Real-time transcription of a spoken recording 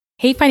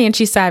Hey,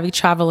 financially savvy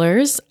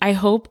travelers. I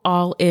hope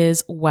all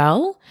is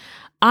well.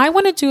 I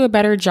want to do a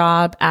better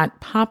job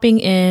at popping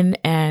in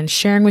and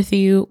sharing with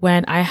you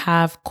when I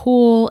have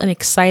cool and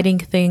exciting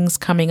things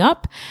coming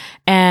up,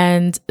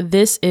 and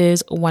this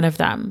is one of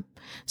them.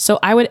 So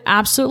I would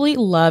absolutely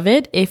love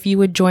it if you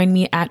would join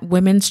me at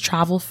Women's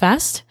Travel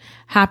Fest,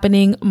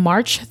 happening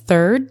March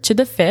 3rd to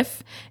the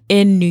 5th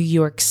in New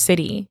York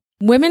City.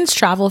 Women's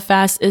Travel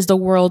Fest is the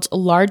world's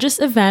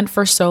largest event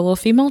for solo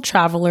female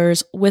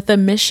travelers with a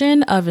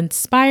mission of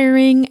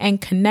inspiring and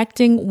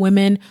connecting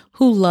women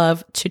who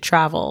love to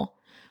travel.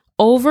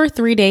 Over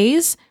 3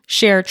 days,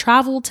 share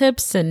travel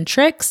tips and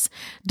tricks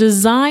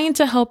designed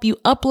to help you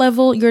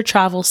uplevel your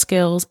travel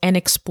skills and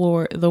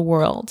explore the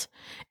world.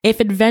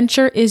 If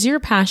adventure is your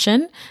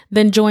passion,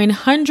 then join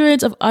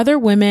hundreds of other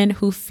women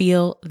who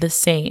feel the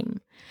same.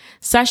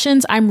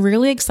 Sessions I'm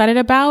really excited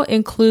about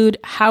include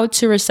how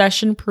to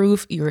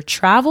recession-proof your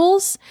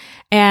travels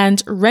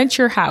and rent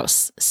your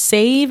house,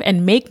 save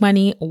and make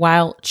money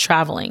while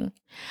traveling.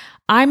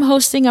 I'm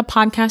hosting a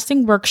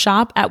podcasting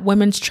workshop at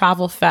Women's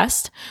Travel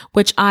Fest,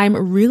 which I'm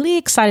really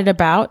excited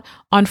about,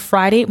 on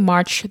Friday,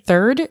 March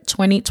 3rd,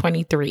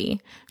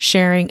 2023,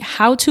 sharing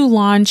how to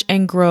launch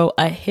and grow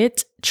a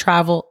hit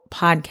travel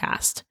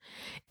podcast.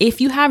 If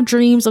you have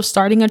dreams of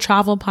starting a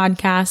travel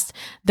podcast,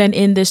 then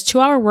in this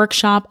 2-hour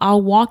workshop,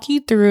 I'll walk you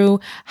through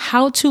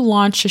how to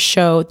launch a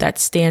show that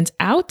stands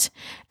out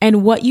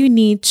and what you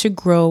need to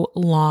grow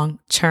long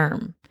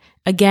term.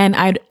 Again,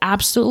 I'd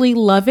absolutely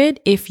love it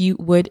if you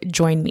would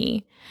join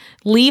me.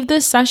 Leave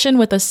this session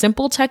with a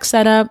simple tech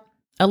setup,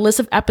 a list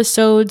of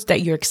episodes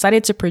that you're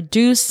excited to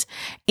produce,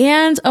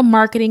 and a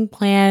marketing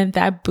plan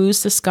that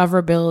boosts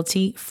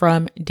discoverability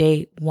from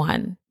day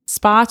one.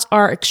 Spots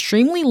are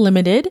extremely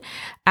limited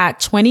at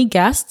 20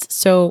 guests,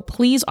 so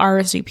please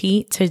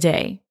RSVP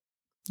today.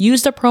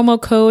 Use the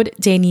promo code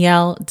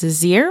Danielle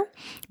Desir,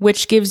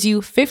 which gives you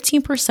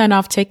 15%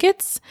 off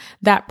tickets.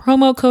 That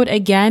promo code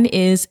again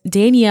is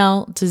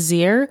Danielle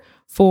Desir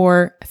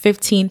for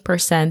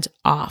 15%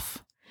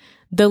 off.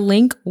 The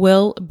link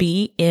will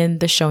be in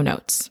the show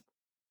notes.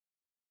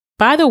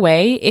 By the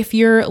way, if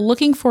you're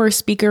looking for a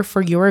speaker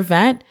for your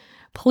event,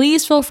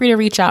 please feel free to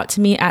reach out to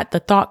me at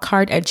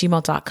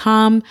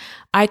thethoughtcard@gmail.com.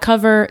 I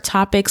cover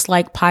topics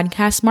like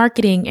podcast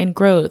marketing and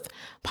growth,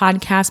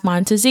 podcast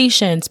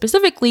monetization,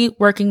 specifically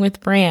working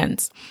with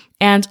brands,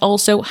 and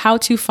also how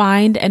to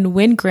find and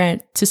win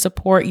grants to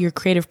support your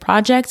creative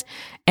project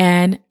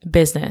and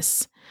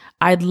business.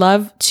 I'd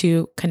love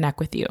to connect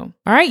with you. All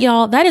right,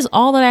 y'all, that is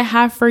all that I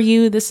have for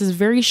you. This is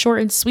very short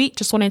and sweet.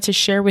 Just wanted to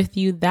share with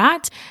you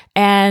that.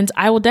 And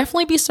I will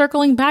definitely be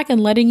circling back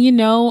and letting you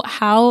know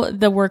how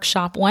the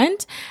workshop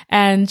went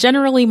and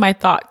generally my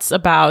thoughts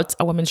about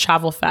a Women's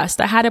Travel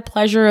Fest. I had a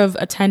pleasure of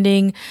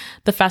attending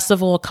the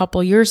festival a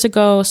couple years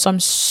ago, so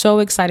I'm so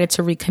excited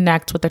to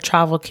reconnect with the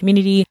travel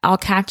community. I'll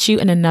catch you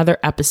in another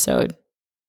episode.